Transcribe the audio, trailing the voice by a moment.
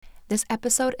This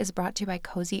episode is brought to you by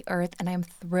Cozy Earth, and I'm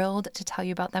thrilled to tell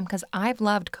you about them because I've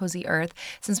loved Cozy Earth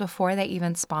since before they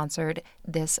even sponsored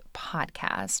this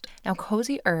podcast. Now,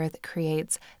 Cozy Earth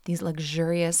creates these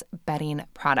luxurious bedding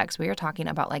products. We are talking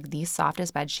about like the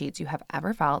softest bed sheets you have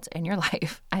ever felt in your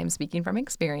life. I'm speaking from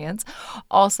experience.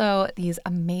 Also, these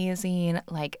amazing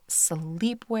like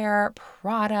sleepwear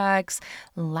products,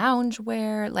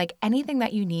 loungewear, like anything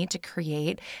that you need to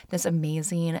create this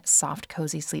amazing, soft,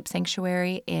 cozy sleep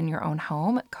sanctuary in your own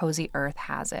home, Cozy Earth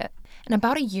has it. And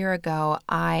about a year ago,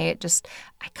 I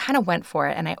kind of went for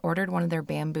it and I ordered one of their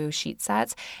bamboo sheet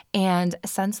sets. And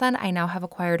since then, I now have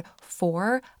acquired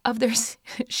 4 of their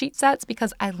sheet sets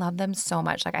because I love them so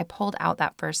much. Like I pulled out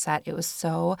that first set. It was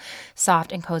so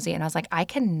soft and cozy. And I was like, I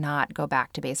cannot go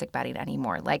back to basic bedding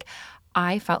anymore. Like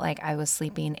I felt like I was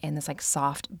sleeping in this like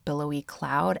soft, billowy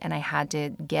cloud, and I had to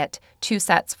get 2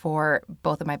 sets for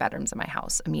both of my bedrooms in my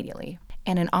house immediately.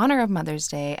 And in honor of Mother's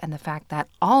Day and the fact that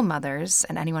all mothers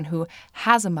and anyone who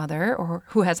has a mother or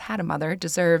who has had a mother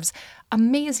deserves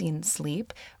amazing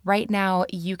sleep, right now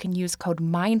you can use code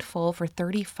MINDFUL for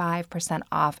 35%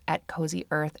 off at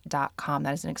CozyEarth.com.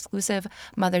 That is an exclusive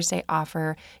Mother's Day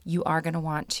offer. You are going to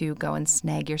want to go and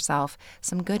snag yourself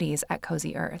some goodies at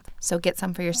Cozy Earth. So get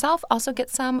some for yourself, also get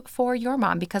some for your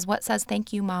mom, because what says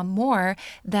thank you, mom, more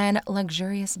than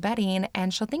luxurious bedding?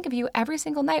 And she'll think of you every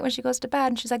single night when she goes to bed.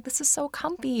 And she's like, this is so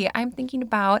comfy. I'm thinking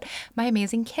about my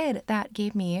amazing kid that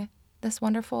gave me this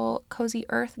wonderful Cozy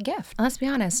Earth gift. And let's be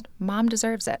honest, mom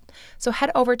deserves it. So head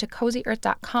over to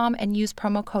CozyEarth.com and use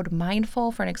promo code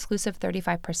MINDFUL for an exclusive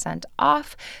 35%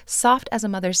 off. Soft as a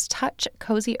mother's touch,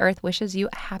 Cozy Earth wishes you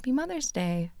a happy Mother's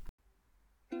Day.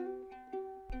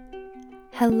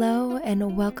 Hello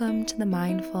and welcome to the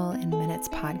Mindful in Minutes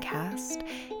podcast,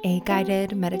 a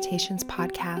guided meditations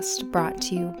podcast brought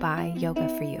to you by Yoga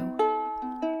For You.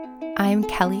 I'm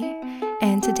Kelly,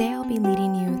 and today I'll be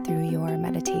leading you through your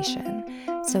meditation.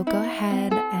 So go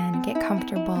ahead and get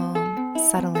comfortable,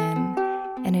 settle in,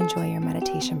 and enjoy your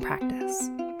meditation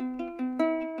practice.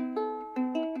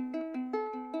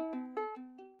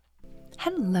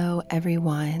 Hello,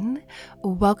 everyone.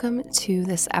 Welcome to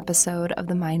this episode of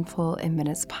the Mindful in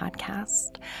Minutes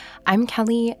podcast. I'm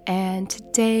Kelly, and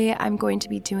today I'm going to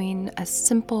be doing a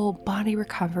simple body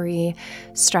recovery,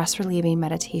 stress relieving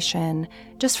meditation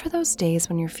just for those days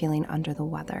when you're feeling under the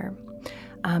weather.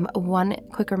 1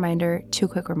 quick reminder, 2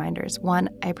 quick reminders. 1,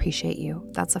 I appreciate you.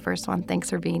 That's the first one. Thanks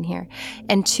for being here.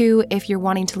 And 2, if you're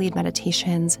wanting to lead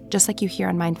meditations, just like you hear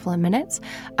on Mindful in Minutes,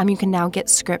 you can now get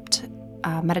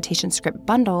meditation script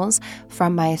bundles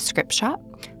from my script shop.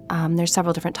 There's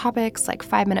several different topics like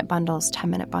 5-minute bundles,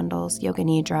 10-minute bundles, yoga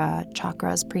nidra,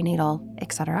 chakras, prenatal,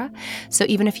 etc. So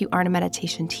even if you aren't a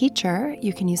meditation teacher,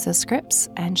 you can use those scripts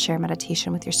and share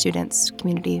meditation with your students,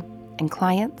 community, and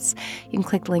clients. You can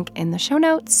click the link in the show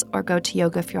notes or go to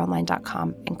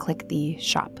yogaforyouronline.com and click the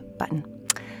shop button.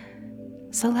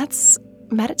 So let's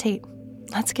meditate.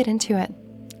 Let's get into it.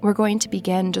 We're going to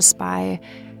begin just by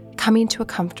coming to a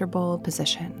comfortable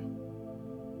position.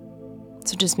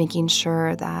 So just making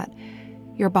sure that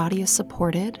your body is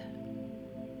supported,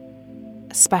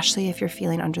 especially if you're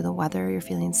feeling under the weather, you're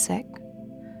feeling sick.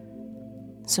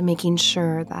 So making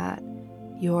sure that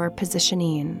your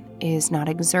positioning is not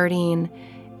exerting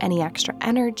any extra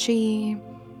energy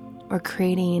or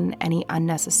creating any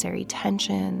unnecessary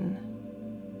tension.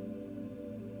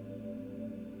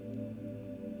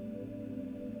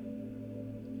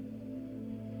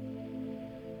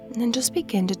 And then just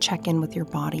begin to check in with your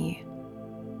body.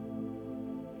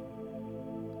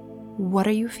 What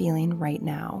are you feeling right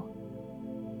now?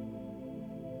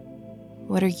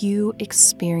 What are you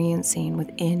experiencing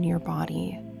within your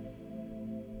body?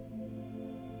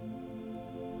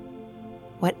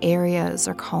 What areas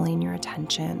are calling your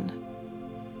attention?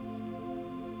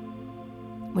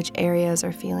 Which areas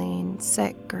are feeling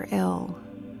sick or ill?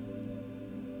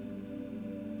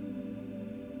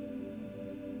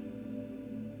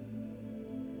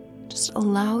 Just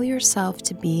allow yourself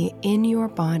to be in your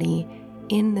body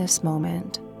in this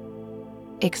moment,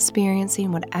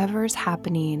 experiencing whatever's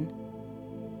happening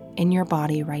in your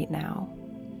body right now.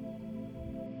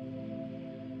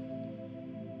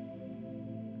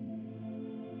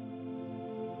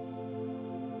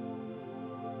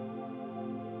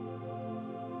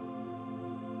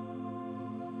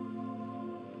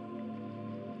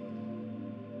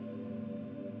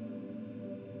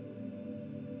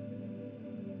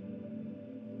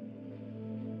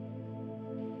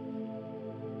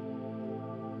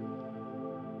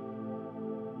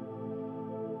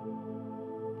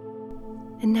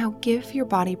 And now give your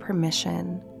body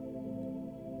permission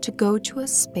to go to a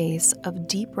space of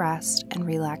deep rest and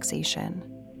relaxation.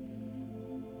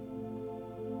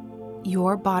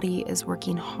 your body is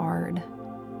working hard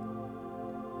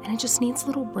and it just needs a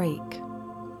little break.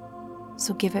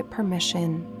 So give it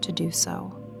permission to do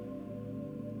so.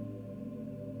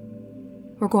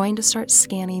 We're going to start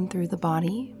scanning through the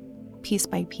body piece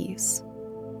by piece.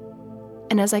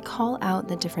 And as I call out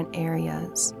the different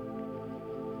areas,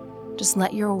 just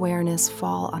let your awareness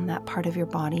fall on that part of your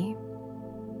body.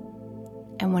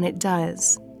 And when it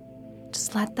does,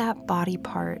 just let that body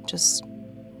part just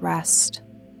rest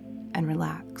and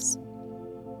relax.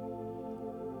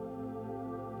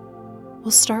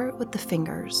 We'll start with the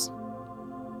fingers,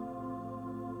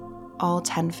 all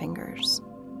 10 fingers.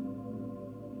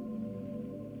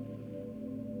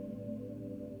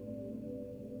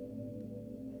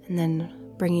 And then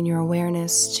bringing your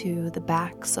awareness to the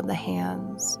backs of the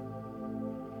hands.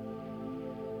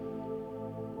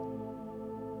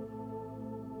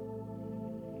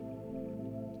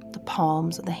 The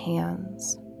palms of the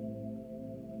hands.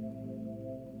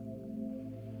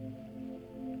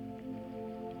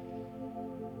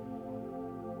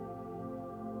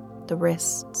 The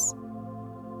wrists.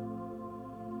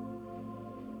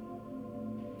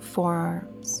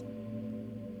 Forearms.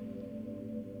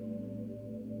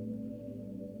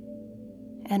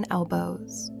 And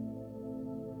elbows.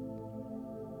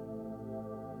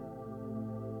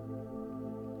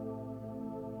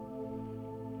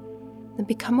 Then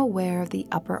become aware of the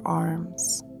upper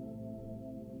arms,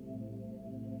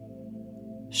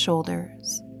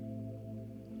 shoulders,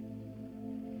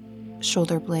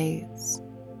 shoulder blades,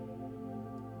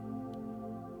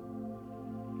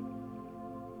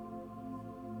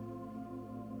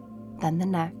 then the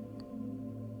neck,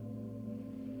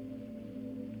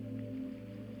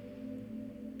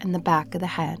 and the back of the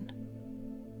head.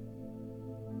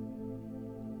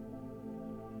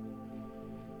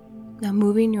 Now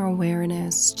moving your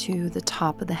awareness to the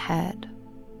top of the head.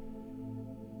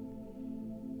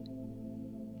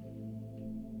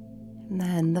 And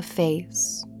then the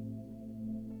face.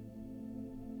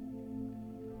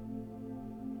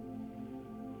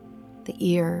 The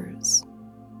ears.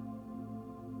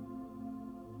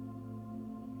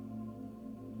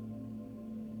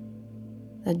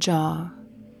 The jaw.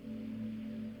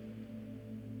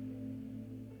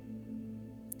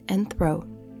 And throat.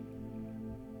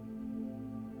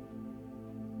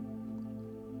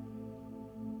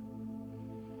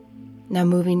 Now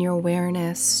moving your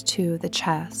awareness to the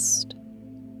chest,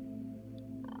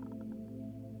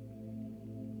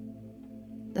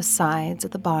 the sides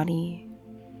of the body,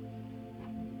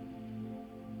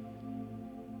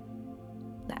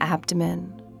 the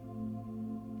abdomen,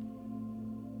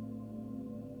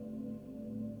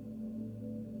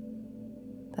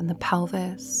 then the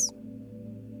pelvis,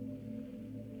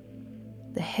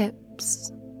 the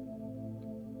hips,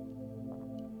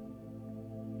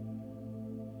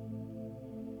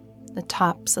 the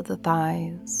tops of the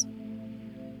thighs,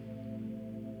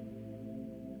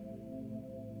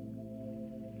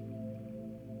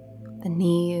 the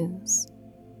knees,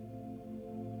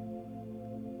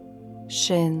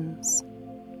 shins,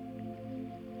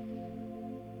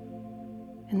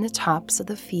 and the tops of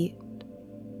the feet.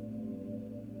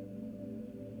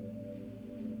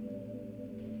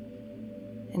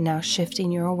 And now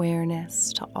shifting your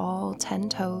awareness to all 10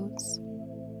 toes.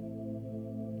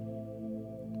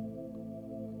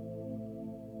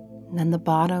 And then the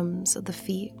bottoms of the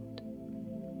feet.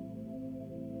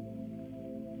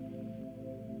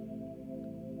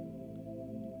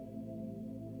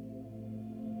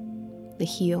 The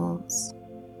heels.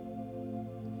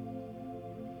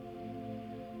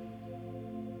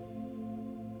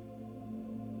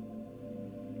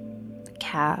 The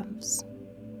calves.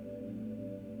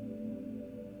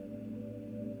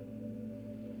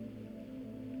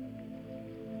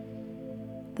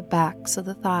 The backs of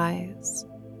the thighs.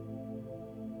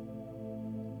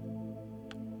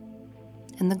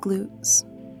 And the glutes.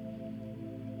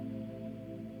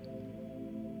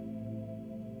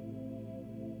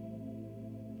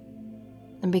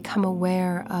 And become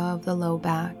aware of the low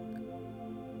back,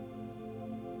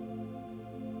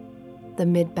 the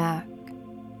mid back,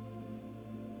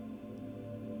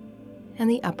 and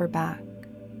the upper back.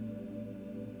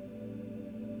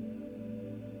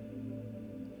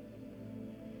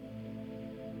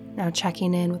 Now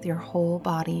checking in with your whole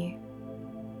body.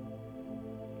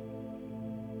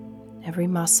 Every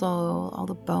muscle, all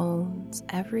the bones,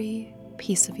 every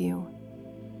piece of you.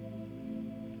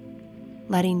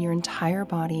 Letting your entire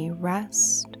body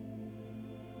rest,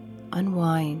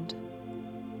 unwind,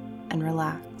 and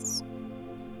relax.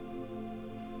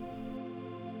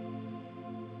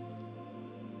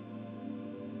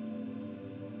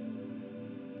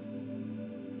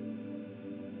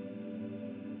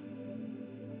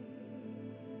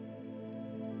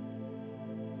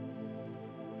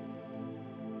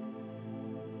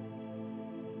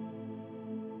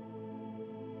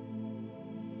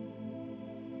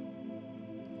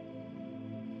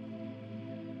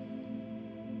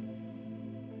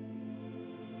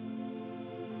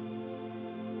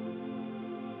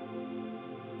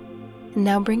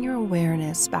 Now bring your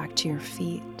awareness back to your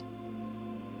feet.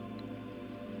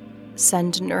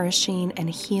 Send nourishing and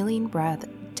healing breath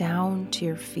down to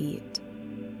your feet.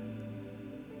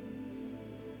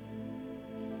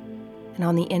 And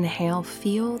on the inhale,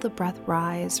 feel the breath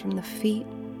rise from the feet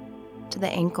to the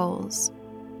ankles.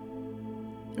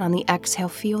 And on the exhale,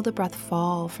 feel the breath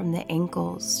fall from the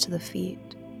ankles to the feet.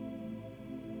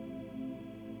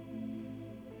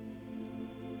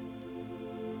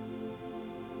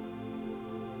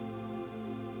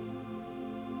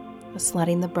 Just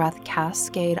letting the breath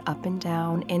cascade up and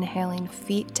down, inhaling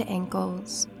feet to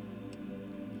ankles,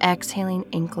 exhaling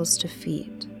ankles to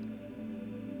feet.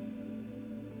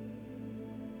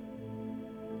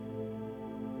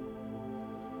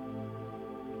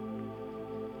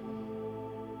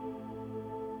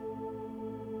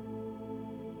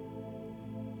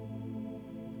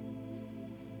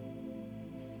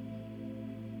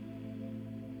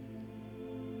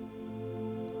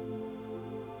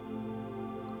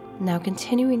 Now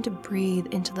continuing to breathe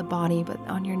into the body, but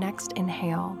on your next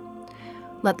inhale,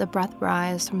 let the breath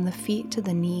rise from the feet to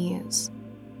the knees.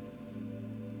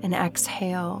 And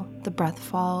exhale, the breath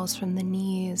falls from the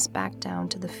knees back down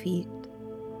to the feet.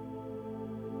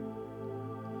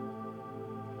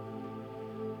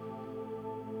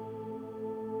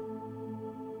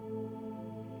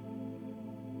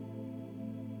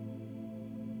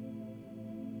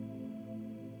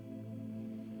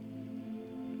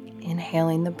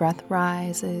 Inhaling, the breath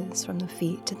rises from the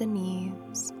feet to the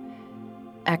knees.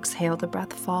 Exhale, the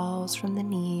breath falls from the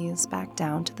knees back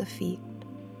down to the feet.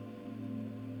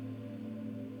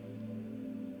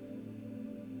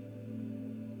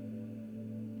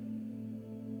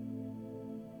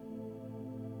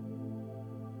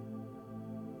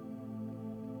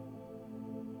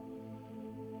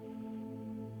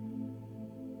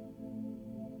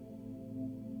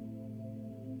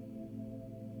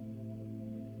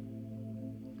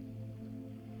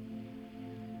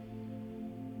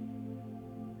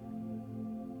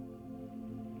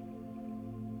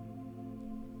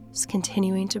 Just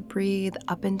continuing to breathe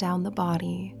up and down the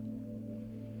body,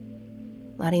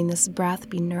 letting this breath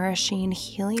be nourishing,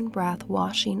 healing breath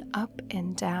washing up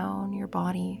and down your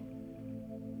body.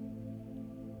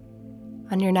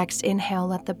 On your next inhale,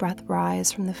 let the breath rise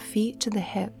from the feet to the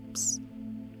hips,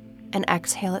 and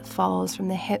exhale, it falls from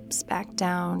the hips back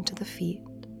down to the feet.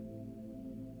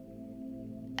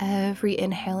 Every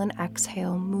inhale and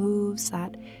exhale moves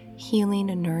that healing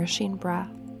and nourishing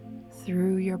breath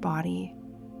through your body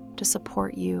to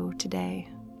support you today.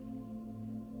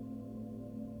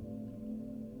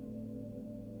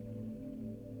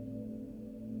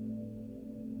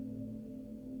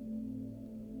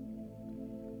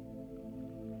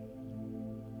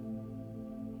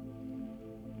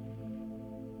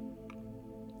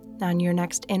 Now, on your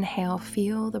next inhale,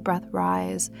 feel the breath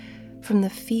rise from the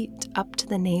feet up to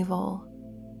the navel.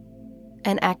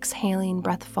 And exhaling,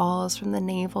 breath falls from the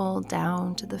navel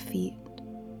down to the feet.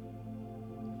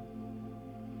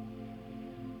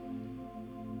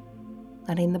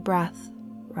 Letting the breath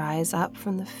rise up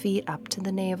from the feet up to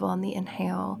the navel on the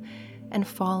inhale and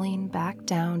falling back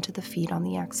down to the feet on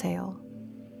the exhale.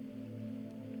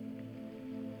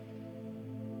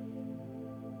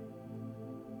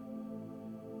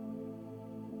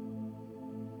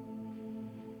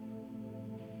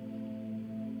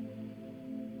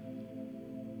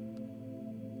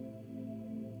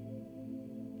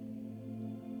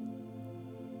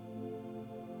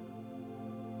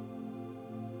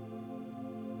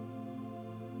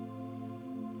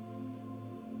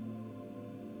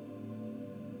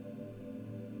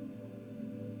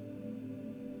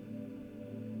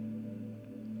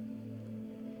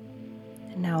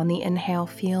 And now on the inhale,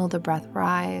 feel the breath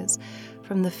rise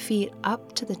from the feet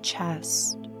up to the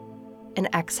chest. And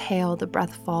exhale, the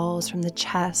breath falls from the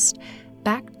chest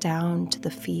back down to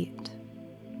the feet.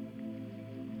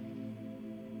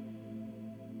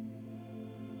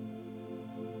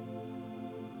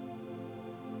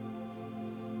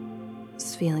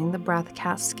 Just feeling the breath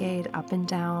cascade up and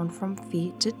down from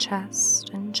feet to chest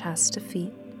and chest to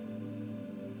feet.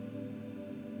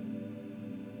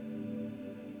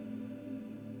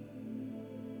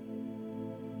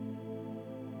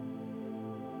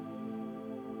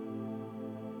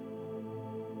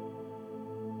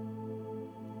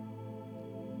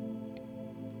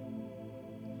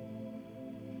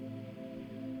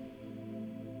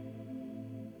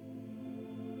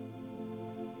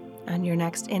 On your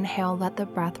next inhale, let the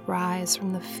breath rise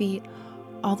from the feet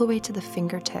all the way to the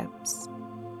fingertips.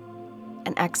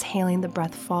 And exhaling, the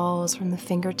breath falls from the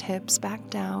fingertips back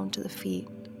down to the feet.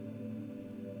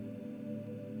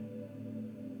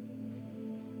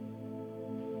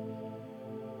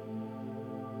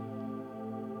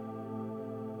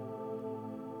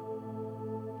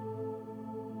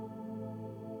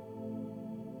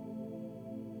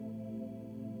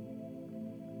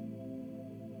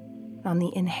 On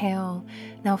the inhale,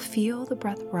 now feel the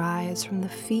breath rise from the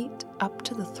feet up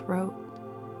to the throat.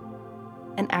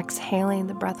 And exhaling,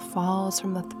 the breath falls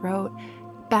from the throat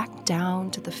back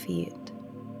down to the feet.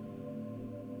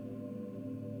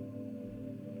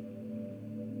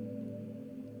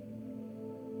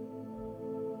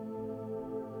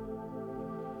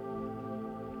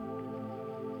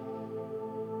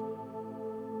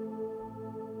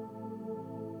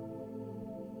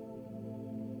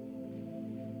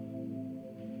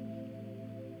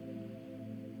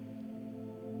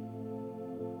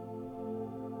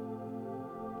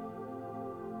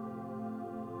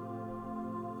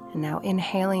 And now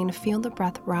inhaling, feel the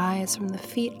breath rise from the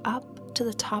feet up to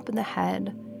the top of the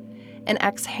head. And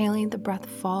exhaling, the breath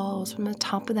falls from the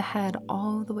top of the head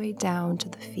all the way down to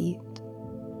the feet.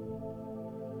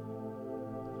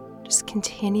 Just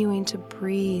continuing to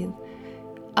breathe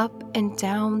up and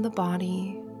down the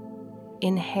body.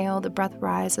 Inhale, the breath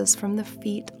rises from the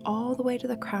feet all the way to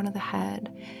the crown of the head.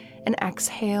 And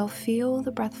exhale, feel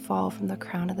the breath fall from the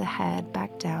crown of the head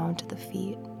back down to the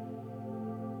feet.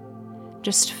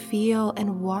 Just feel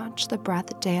and watch the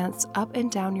breath dance up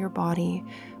and down your body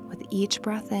with each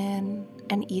breath in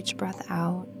and each breath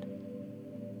out,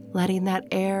 letting that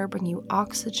air bring you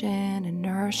oxygen and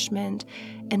nourishment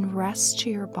and rest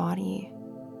to your body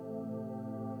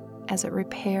as it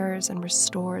repairs and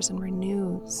restores and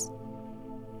renews,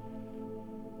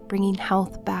 bringing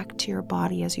health back to your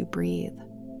body as you breathe.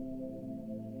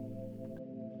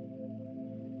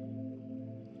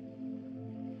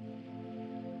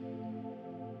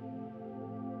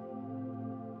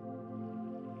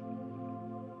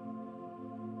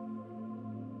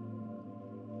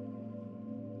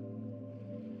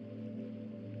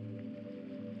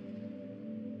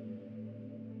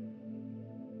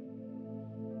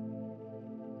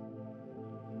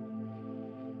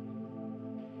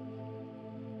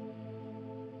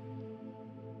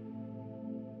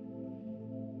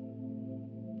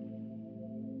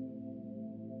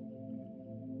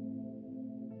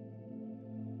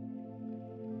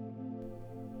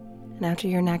 And after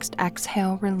your next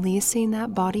exhale, releasing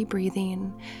that body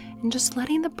breathing and just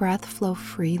letting the breath flow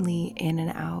freely in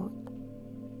and out.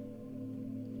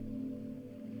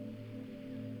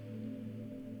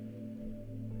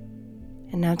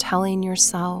 And now telling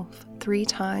yourself 3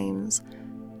 times,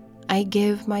 I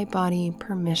give my body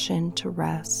permission to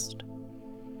rest.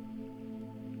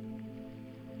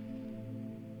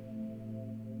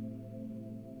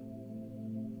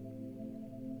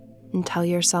 And tell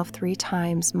yourself 3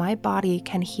 times, my body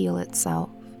can heal itself.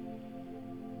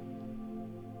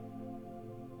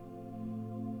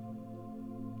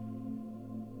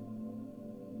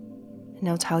 And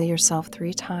now tell yourself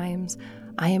 3 times,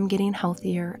 I am getting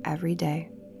healthier every day.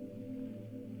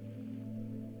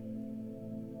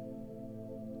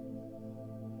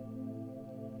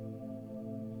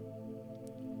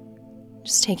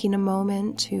 Just taking a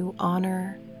moment to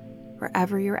honor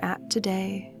wherever you're at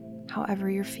today, however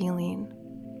you're feeling.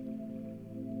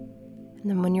 And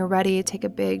then when you're ready, take a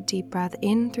big deep breath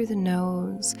in through the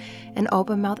nose and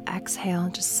open mouth exhale,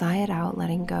 just sigh it out,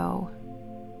 letting go.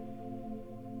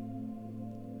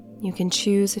 You can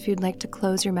choose if you'd like to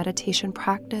close your meditation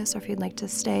practice or if you'd like to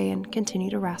stay and continue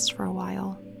to rest for a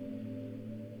while.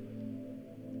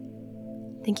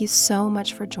 Thank you so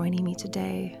much for joining me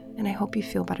today, and I hope you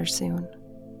feel better soon.